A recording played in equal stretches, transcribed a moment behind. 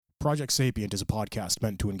Project Sapient is a podcast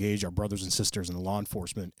meant to engage our brothers and sisters in the law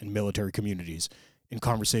enforcement and military communities in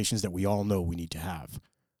conversations that we all know we need to have.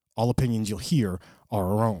 All opinions you'll hear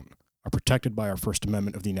are our own, are protected by our First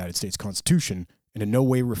Amendment of the United States Constitution, and in no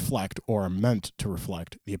way reflect or are meant to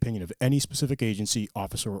reflect the opinion of any specific agency,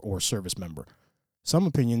 officer, or service member. Some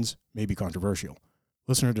opinions may be controversial.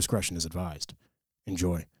 Listener discretion is advised.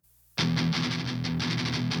 Enjoy.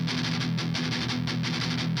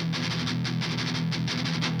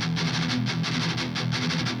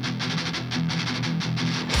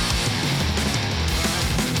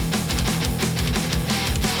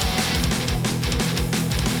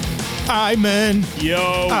 Hi, man.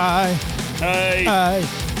 Yo. Hi. Hey. Hi.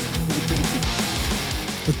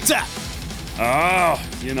 What's that?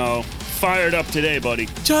 Fired up today, buddy.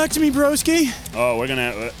 Talk to me, broski. Oh, we're going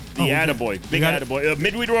to, the attaboy. Big got it. attaboy.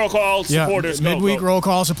 Midweek roll call supporters. Yeah, midweek go. roll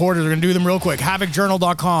call supporters. We're going to do them real quick.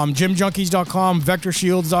 HavocJournal.com, GymJunkies.com,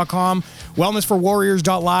 VectorShields.com,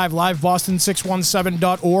 WellnessForWarriors.live,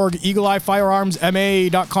 LiveBoston617.org,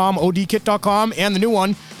 EagleEyeFirearmsMA.com, ODKit.com, and the new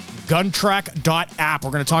one, Guntrack.app.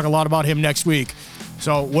 We're going to talk a lot about him next week.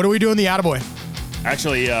 So what are we doing the attaboy?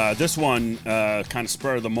 Actually, this one kind of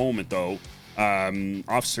spur of the moment, though.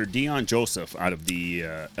 Officer Dion Joseph out of the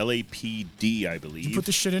LAPD, I believe. Did you put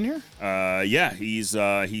this shit in here? Yeah, he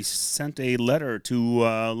sent a letter to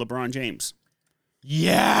LeBron James.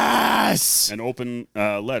 Yes! An open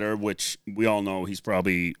letter, which we all know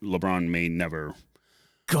LeBron may never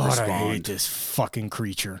God, respond. I hate this fucking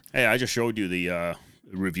creature. Hey, I just showed you the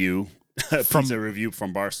review. Pizza review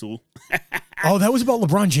from Barstool. Oh, that was about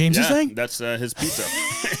LeBron James's thing? That's his pizza.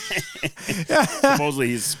 Supposedly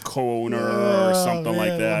he's co-owner or something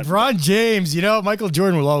like that. LeBron James, Michael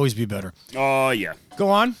Jordan will always be better. Oh, yeah. Go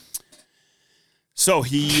on. So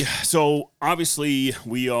obviously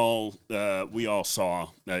we all saw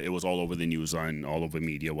it was all over the news on all over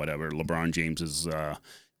media, whatever. LeBron James's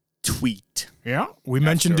tweet. Yeah, we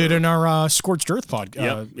mentioned it in our Scorched Earth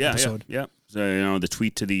episode. Yeah. So, the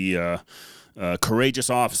tweet to the courageous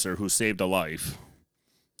officer who saved a life,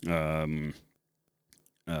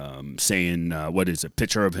 saying, what is it,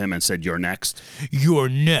 picture of him and said, "You're next." You're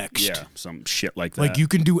next. Yeah, some shit like that. Like you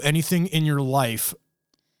can do anything in your life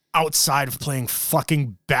outside of playing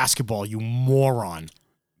fucking basketball, you moron.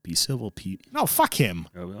 Be civil, Pete. No, fuck him.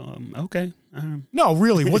 Okay. No,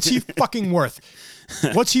 really, what's he fucking worth?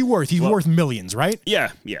 What's he worth? He's worth millions, right?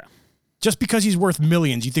 Yeah. Just because he's worth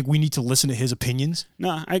millions, you think we need to listen to his opinions?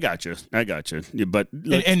 No, I got you. Yeah, but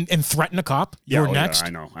and threaten a cop? You're next?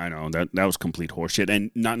 Yeah, I know. That was complete horseshit.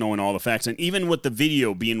 And not knowing all the facts. And even with the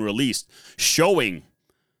video being released showing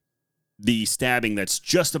the stabbing that's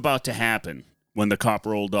just about to happen when the cop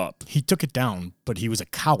rolled up. He took it down, but he was a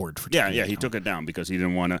coward for taking it down. He took it down because he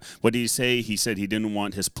didn't want to. What did he say? He said he didn't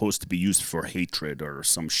want his post to be used for hatred or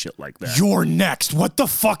some shit like that. You're next. What the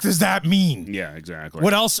fuck does that mean? Yeah, exactly.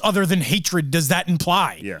 What else other than hatred does that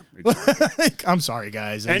imply? Yeah, exactly. I'm sorry,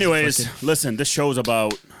 guys. Anyways, listen, this show's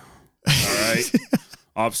about, all right,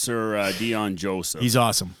 Officer Dion Joseph. He's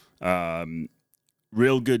awesome.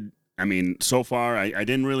 Real good. I mean, so far, I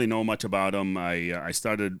didn't really know much about him. I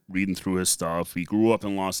started reading through his stuff. He grew up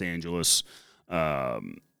in Los Angeles,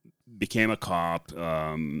 became a cop.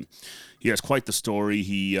 He has quite the story.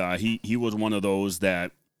 He was one of those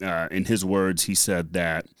that, in his words, he said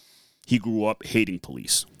that he grew up hating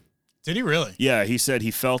police. Did he really? Yeah, he said he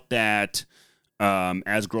felt that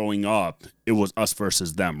as growing up, it was us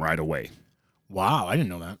versus them right away. Wow, I didn't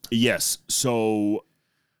know that. Yes, so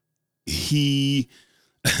here's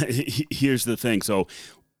the thing. So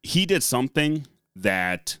he did something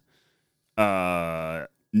that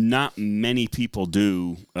not many people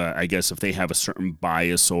do, I guess, if they have a certain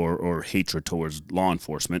bias or hatred towards law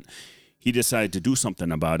enforcement. He decided to do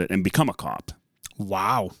something about it and become a cop.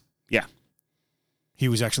 Wow. Yeah. He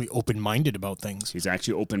was actually open-minded about things. He's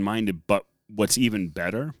actually open-minded, but what's even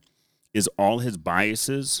better is all his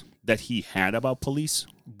biases that he had about police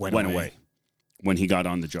went away when he got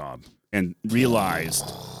on the job. And realized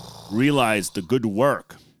the good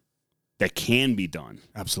work that can be done.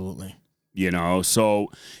 Absolutely.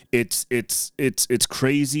 So it's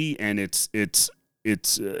crazy, and it's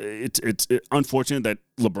unfortunate that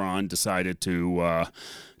LeBron decided to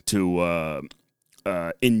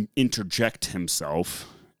interject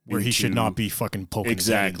himself where he should not be fucking poking.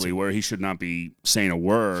 Exactly, where he should not be saying a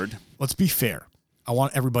word. Let's be fair. I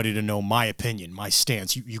want everybody to know my opinion, my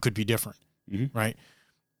stance. You could be different, right?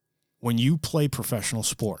 When you play professional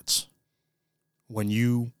sports, when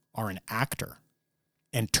you are an actor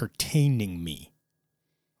entertaining me,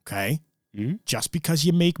 okay? Mm-hmm. Just because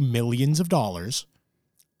you make millions of dollars,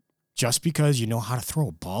 just because you know how to throw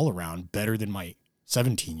a ball around better than my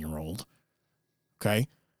 17-year-old, okay,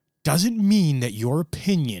 doesn't mean that your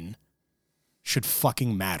opinion should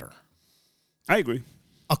fucking matter. I agree.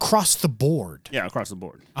 Across the board. Yeah, across the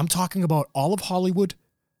board. I'm talking about all of Hollywood,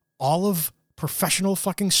 all of professional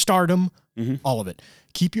fucking stardom, all of it.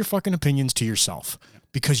 Keep your fucking opinions to yourself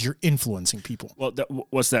because you're influencing people. Well,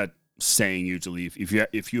 what's that saying usually?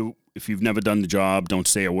 If you've never done the job, don't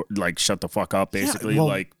say a word, like shut the fuck up, basically. Yeah, well,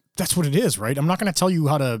 like that's what it is, right? I'm not going to tell you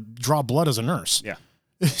how to draw blood as a nurse. Yeah.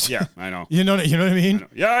 Yeah, I know. You know what I mean?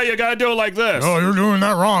 Yeah, you gotta do it like this. Oh, you're doing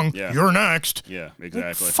that wrong. Yeah. You're next. Yeah,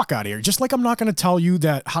 exactly. Fuck out of here. Just like I'm not going to tell you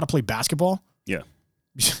that how to play basketball. Yeah.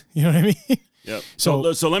 You know what I mean? Yeah. So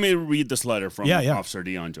let me read this letter from Officer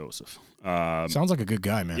Dion Joseph. Sounds like a good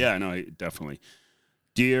guy, man. Yeah, no, definitely.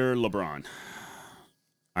 Dear LeBron,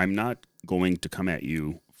 I'm not going to come at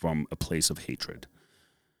you from a place of hatred.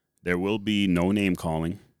 There will be no name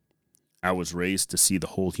calling. I was raised to see the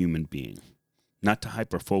whole human being, not to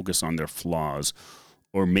hyper-focus on their flaws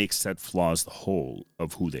or make said flaws the whole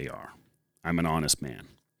of who they are. I'm an honest man.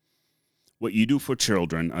 What you do for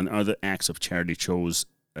children and other acts of charity shows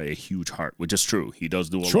a huge heart, which is true. He does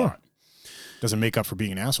do a lot. Doesn't make up for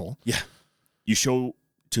being an asshole. Yeah. You show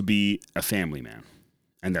to be a family man,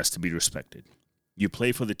 and that's to be respected. You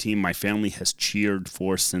play for the team my family has cheered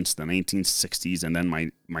for since the 1960s and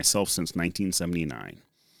then myself since 1979.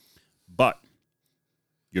 But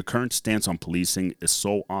your current stance on policing is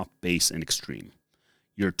so off base and extreme.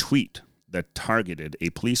 Your tweet that targeted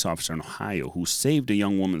a police officer in Ohio who saved a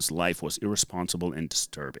young woman's life was irresponsible and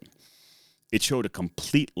disturbing. It showed a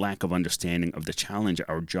complete lack of understanding of the challenge of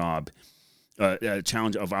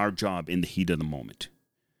our job in the heat of the moment.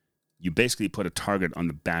 You basically put a target on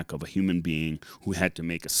the back of a human being who had to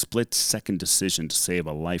make a split-second decision to save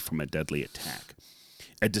a life from a deadly attack.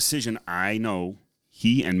 A decision I know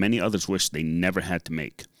he and many others wish they never had to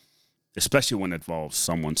make, especially when it involves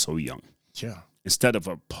someone so young. Yeah. Instead of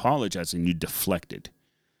apologizing, you deflected.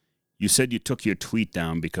 You said you took your tweet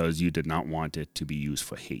down because you did not want it to be used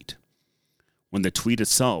for hate, when the tweet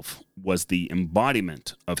itself was the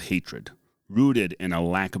embodiment of hatred, rooted in a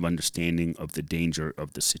lack of understanding of the danger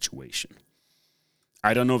of the situation.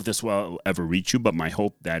 I don't know if this will ever reach you, but my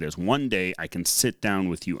hope that is one day I can sit down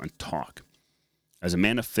with you and talk. As a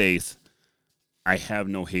man of faith, I have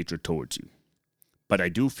no hatred towards you, but I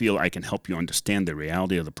do feel I can help you understand the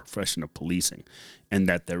reality of the profession of policing and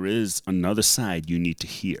that there is another side you need to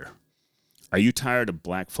hear. Are you tired of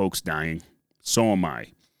black folks dying? So am I.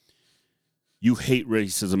 You hate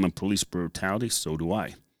racism and police brutality, so do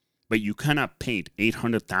I. But you cannot paint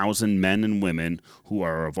 800,000 men and women who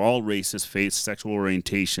are of all races, faiths, sexual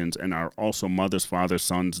orientations, and are also mothers, fathers,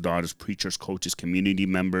 sons, daughters, preachers, coaches, community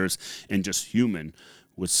members, and just human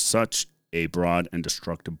with such a broad and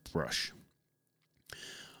destructive brush.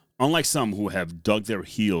 Unlike some who have dug their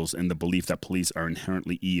heels in the belief that police are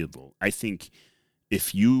inherently evil, I think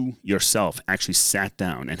if you yourself actually sat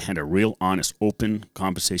down and had a real, honest, open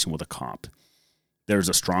conversation with a cop, there's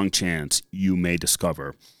a strong chance you may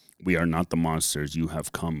discover we are not the monsters you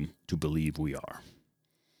have come to believe we are,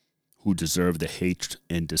 who deserve the hate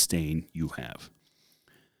and disdain you have.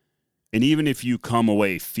 And even if you come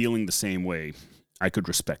away feeling the same way, I could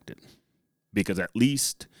respect it, because at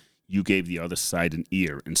least you gave the other side an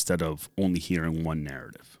ear instead of only hearing one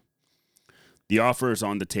narrative. The offer is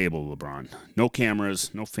on the table, LeBron. No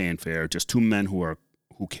cameras, no fanfare, just two men who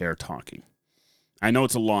care talking. I know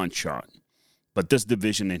it's a long shot, but this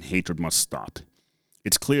division and hatred must stop.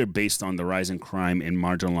 It's clear based on the rising crime in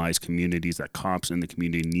marginalized communities that cops in the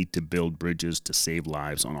community need to build bridges to save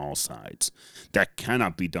lives on all sides. That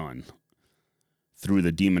cannot be done through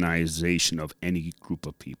the demonization of any group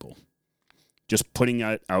of people. Just putting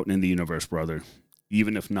it out in the universe, brother.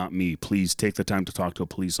 Even if not me, please take the time to talk to a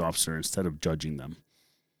police officer instead of judging them.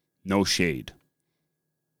 No shade.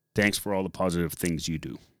 Thanks for all the positive things you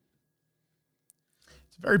do.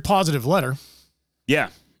 It's a very positive letter. Yeah.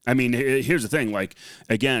 I mean, here's the thing. Like,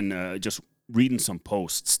 again, just reading some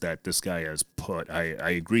posts that this guy has put, I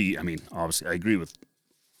agree. I mean, obviously, I agree with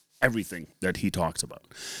everything that he talks about.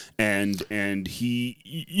 And he,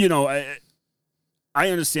 you know, I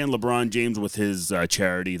understand LeBron James with his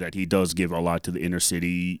charity that he does give a lot to the inner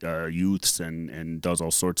city youths and does all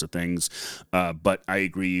sorts of things. But I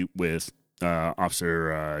agree with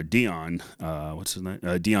Officer Dion, what's his name?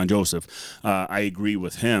 Dion Joseph. I agree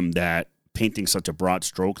with him that painting such a broad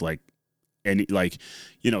stroke, like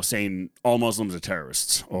saying all Muslims are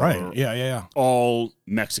terrorists, or right? Yeah. all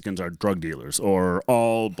Mexicans are drug dealers, or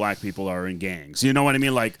all black people are in gangs. You know what I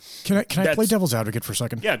mean? Like, can I play devil's advocate for a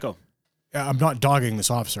second? Yeah, go. I'm not dogging this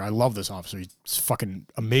officer. I love this officer. He's fucking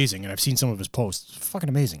amazing, and I've seen some of his posts. Fucking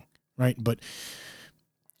amazing, right? But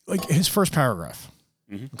like his first paragraph.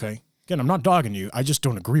 Okay. Again, I'm not dogging you. I just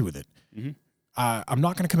don't agree with it. I'm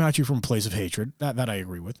not going to come at you from a place of hatred. That I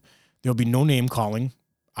agree with. There'll be no name calling.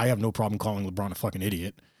 I have no problem calling LeBron a fucking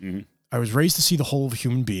idiot. I was raised to see the whole of a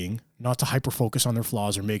human being, not to hyper-focus on their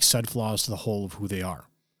flaws or make said flaws to the whole of who they are.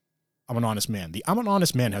 I'm an honest man. The I'm an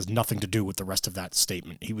honest man has nothing to do with the rest of that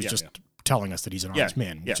statement. He was just telling us that he's an honest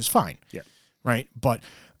man, which is fine. Yeah. Right? But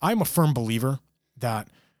I'm a firm believer that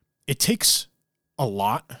it takes a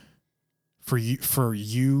lot for me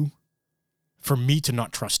to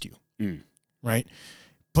not trust you. Right?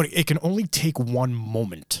 But it can only take one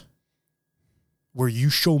moment where you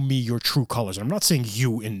show me your true colors. And I'm not saying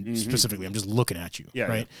you specifically. I'm just looking at you.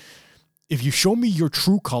 Right? If you show me your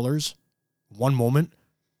true colors one moment,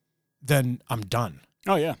 then I'm done.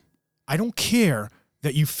 Oh, yeah. I don't care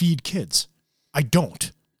that you feed kids. I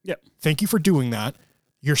don't. Yeah. Thank you for doing that.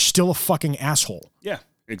 You're still a fucking asshole. Yeah,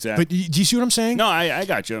 exactly. But do you see what I'm saying? No, I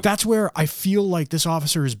got you. That's where I feel like this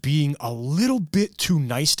officer is being a little bit too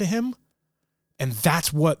nice to him. And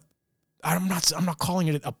that's what I'm not calling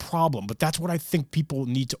it a problem, but that's what I think people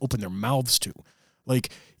need to open their mouths to. Like,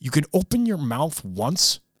 you can open your mouth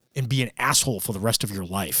once and be an asshole for the rest of your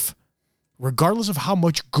life, regardless of how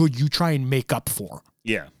much good you try and make up for.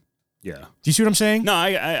 Yeah. Yeah. Do you see what I'm saying? No,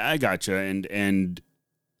 I gotcha. And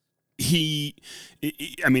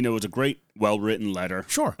it was a great, well-written letter.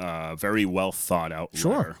 Sure. Very well thought out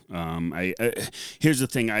letter. Here's the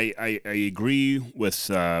thing. I agree with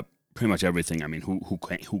pretty much everything. I mean,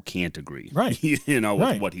 who can't agree? Right.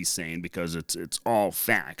 With what he's saying, because it's all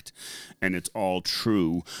fact and it's all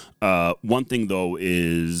true. One thing though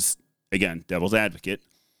is, again, devil's advocate.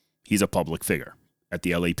 He's a public figure at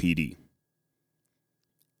the LAPD.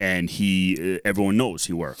 And everyone knows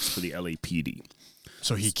he works for the LAPD.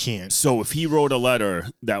 So he can't. So if he wrote a letter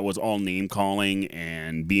that was all name calling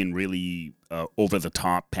and being really over the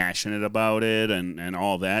top passionate about it and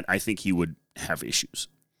all that, I think he would have issues.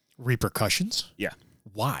 Repercussions? Yeah.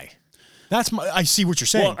 Why? I see what you're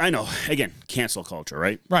saying. Well, I know. Again, cancel culture,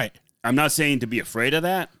 right? Right. I'm not saying to be afraid of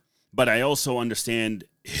that, but I also understand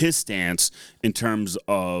his stance in terms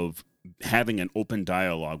of having an open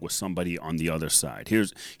dialogue with somebody on the other side.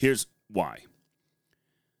 Here's why.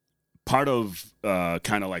 Part of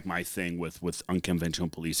kind of like my thing with unconventional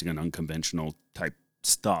policing and unconventional type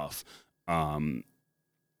stuff,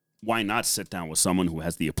 why not sit down with someone who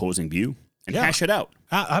has the opposing view and hash it out?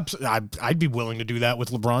 I'd be willing to do that with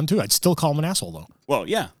LeBron too. I'd still call him an asshole though. Well,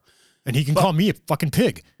 yeah. And he can call me a fucking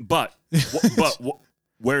pig. But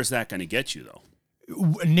where's that going to get you though?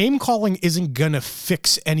 Name calling isn't going to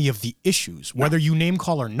fix any of the issues, whether you name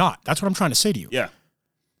call or not. That's what I'm trying to say to you. Yeah.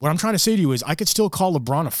 What I'm trying to say to you is I could still call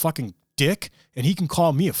LeBron a fucking dick and he can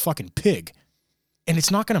call me a fucking pig. And it's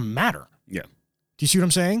not going to matter. Yeah. Do you see what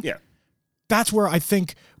I'm saying? Yeah. That's where I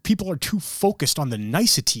think people are too focused on the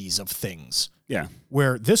niceties of things. Yeah.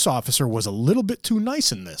 Where this officer was a little bit too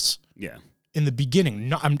nice in this. Yeah. In the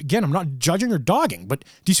beginning. I'm not judging or dogging, but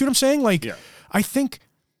do you see what I'm saying? Like, I think...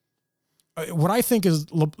 What I think is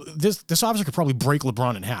this officer could probably break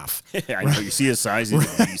LeBron in half. I know. You see his size,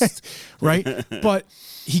 he's a beast. Right? But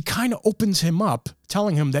he kind of opens him up,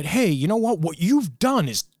 telling him that, hey, you know what? What you've done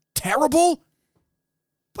is terrible,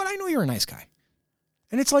 but I know you're a nice guy.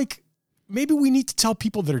 And it's like, maybe we need to tell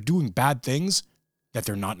people that are doing bad things that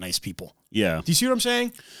they're not nice people. Yeah. Do you see what I'm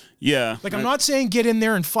saying? Yeah. Like, I'm not saying get in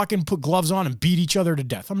there and fucking put gloves on and beat each other to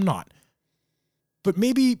death. I'm not. But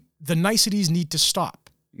maybe the niceties need to stop.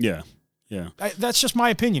 Yeah. Yeah, that's just my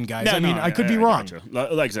opinion, guys. No, I could be wrong. Gotcha.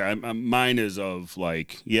 Like I said, mine is of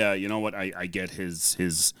like, you know what? I get his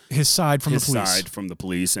side from the police. Side from the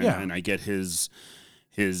police, and I get his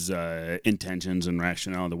intentions and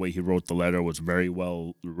rationale. The way he wrote the letter was very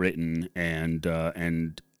well written, and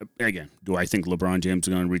again, do I think LeBron James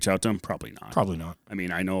is going to reach out to him? Probably not. Probably not. I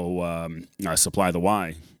mean, I know Supply the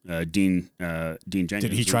Y, Dean Jenkins.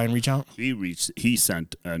 Did he try and reach out? He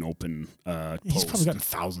sent an open He's post. probably gotten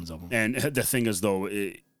thousands of them. And the thing is, though,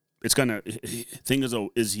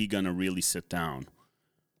 is he gonna really sit down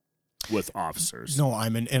with officers? No,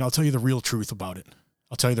 and I'll tell you the real truth about it.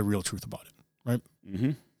 Right?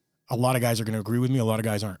 Mm-hmm. A lot of guys are going to agree with me. A lot of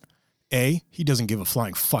guys aren't. He doesn't give a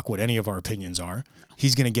flying fuck what any of our opinions are.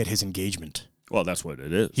 He's going to get his engagement. Well, that's what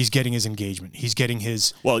it is. He's getting his engagement. He's getting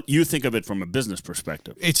his... Well, you think of it from a business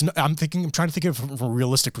perspective. I'm trying to think of it from a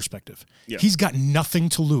realistic perspective. Yeah. He's got nothing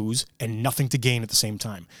to lose and nothing to gain at the same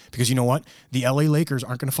time. Because you know what? The LA Lakers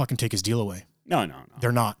aren't going to fucking take his deal away. No.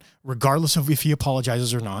 They're not. Regardless of if he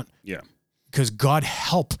apologizes or not. Yeah. Because God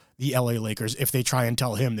help the LA Lakers if they try and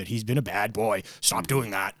tell him that he's been a bad boy. Stop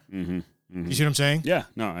doing that. Mm-hmm. Mm-hmm. You see what I'm saying? Yeah.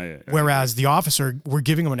 No. Whereas the officer, we're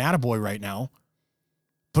giving him an attaboy right now.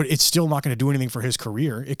 but it's still not going to do anything for his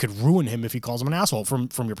career. It could ruin him if he calls him an asshole from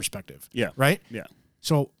your perspective. Yeah. Right? Yeah.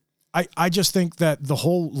 So I just think that the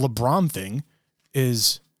whole LeBron thing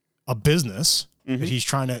is a business that he's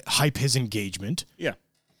trying to hype his engagement. Yeah.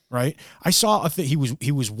 Right? I saw he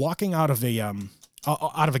was walking out of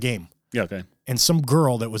a game. Yeah, okay. And some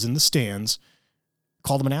girl that was in the stands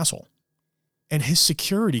called him an asshole. And his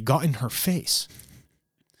security got in her face.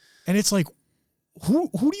 And it's like, who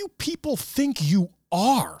do you people think you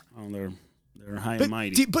are? Oh, they're high and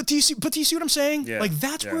mighty. But do you see what I'm saying? Yeah, like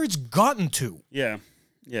that's where it's gotten to. Yeah.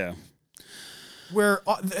 Yeah. Where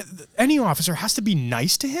any officer has to be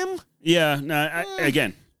nice to him? Yeah, no,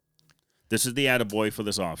 again, this is the attaboy for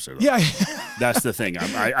this officer. Though. Yeah. That's the thing.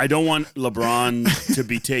 I don't want LeBron to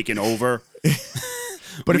be taken over.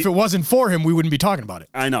 But if it wasn't for him, we wouldn't be talking about it.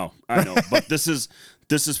 I know. But this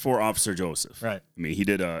is for Officer Joseph. Right. I mean, he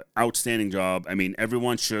did an outstanding job. I mean,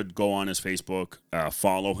 everyone should go on his Facebook,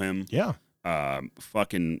 follow him. Yeah.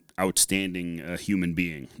 Fucking outstanding human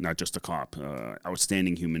being, not just a cop.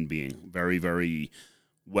 Outstanding human being. Very, very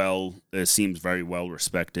well. Seems very well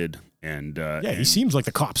respected. And he seems like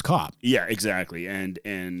the cop's cop. Yeah, exactly. And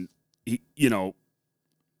he,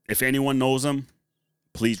 if anyone knows him,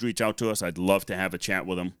 please reach out to us. I'd love to have a chat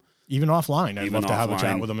with him. Even offline, I'd love to have a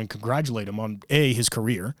chat with him and congratulate him on his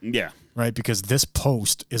career. Yeah. Right, because this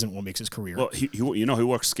post isn't what makes his career. Well, he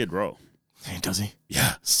works Skid Row. Does he?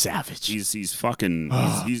 Yeah. Savage. He's fucking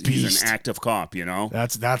he's an active cop,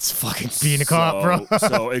 That's fucking being a cop, bro.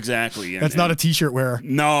 So exactly. That's not a t-shirt wearer.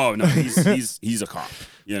 No, he's a cop.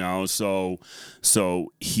 So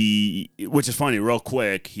he, which is funny, real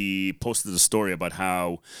quick, he posted a story about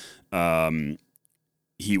how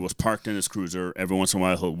he was parked in his cruiser. Every once in a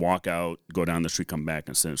while, he'll walk out, go down the street, come back,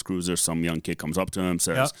 and sit in his cruiser. Some young kid comes up to him,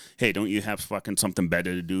 says, "Hey, don't you have fucking something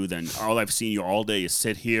better to do than all I've seen you all day is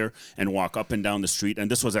sit here and walk up and down the street?"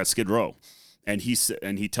 And this was at Skid Row. And he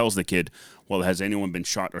tells the kid, "Well, has anyone been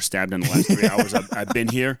shot or stabbed in the last 3 hours I've been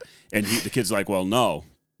here?" And the kid's like, "Well, no."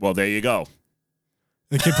 Well, there you go.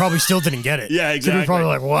 The kid probably still didn't get it. Yeah, exactly. The kid was probably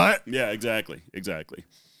like, "What?" Yeah, exactly.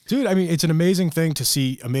 Dude, I mean, it's an amazing thing to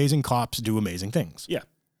see amazing cops do amazing things. Yeah.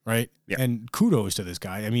 Right? Yeah. And kudos to this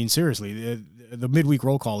guy. I mean, seriously, the midweek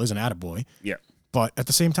roll call is an attaboy. Yeah. But at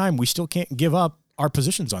the same time, we still can't give up our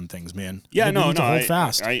positions on things, man. Yeah, we need to hold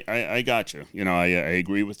fast. I got you. I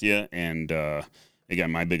agree with you. And again,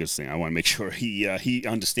 my biggest thing, I want to make sure he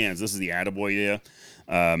understands this is the attaboy there.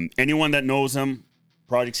 Anyone that knows him,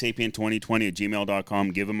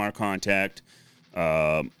 projectsapien2020@gmail.com, give him our contact.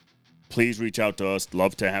 Please reach out to us.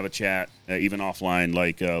 Love to have a chat, even offline,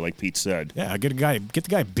 like Pete said. Yeah, get the guy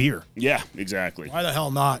a beer. Yeah, exactly. Why the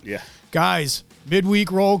hell not? Yeah. Guys,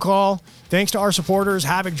 midweek roll call. Thanks to our supporters,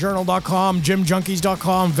 HavocJournal.com,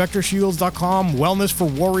 GymJunkies.com, VectorShields.com,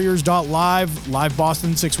 WellnessForWarriors.live,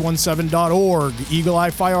 LiveBoston617.org,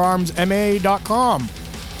 EagleEyeFirearmsMA.com,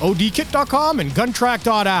 ODKit.com, and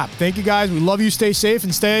GunTrack.app. Thank you, guys. We love you. Stay safe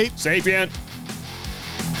and stay sapient.